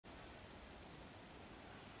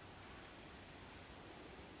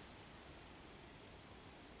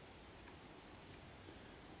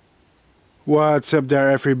What's up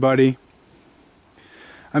there, everybody?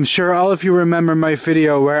 I'm sure all of you remember my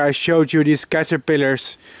video where I showed you these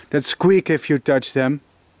caterpillars that squeak if you touch them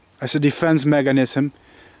as a defense mechanism,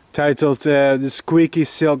 titled the Squeaky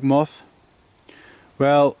Silkmoth.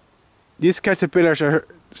 Well, these caterpillars are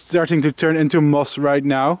starting to turn into moths right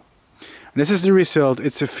now. And this is the result.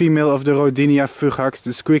 It's a female of the Rhodinia fugax,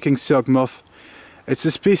 the Squeaking Silkmoth. It's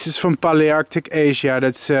a species from Palearctic Asia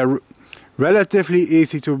that's relatively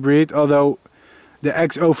easy to breed, although the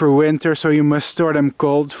eggs overwinter, so you must store them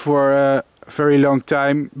cold for a very long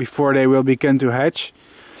time before they will begin to hatch.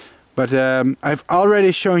 But I've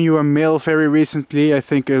already shown you a male very recently. I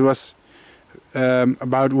think it was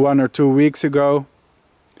about 1 or 2 weeks ago.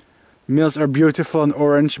 Males are beautiful and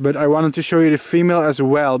orange, but I wanted to show you the female as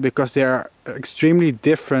well because they are extremely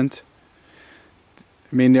different.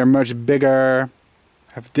 I mean, they're much bigger,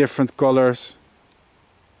 have different colors.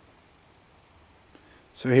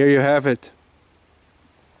 So here you have it.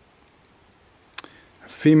 A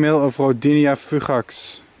female of Rhodinia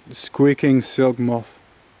fugax, the Squeaking Silkmoth.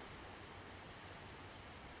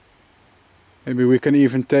 Maybe we can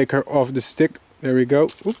even take her off the stick. There we go.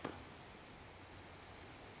 Oop.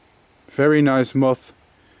 Very nice moth.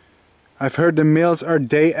 I've heard the males are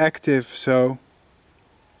day active, so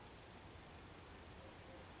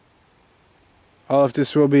all of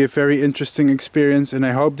this will be a very interesting experience, and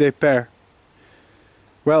I hope they pair.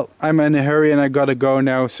 Well, I'm in a hurry and I gotta go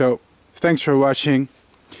now, so thanks for watching,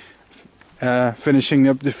 finishing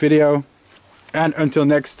up the video, and until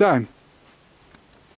next time.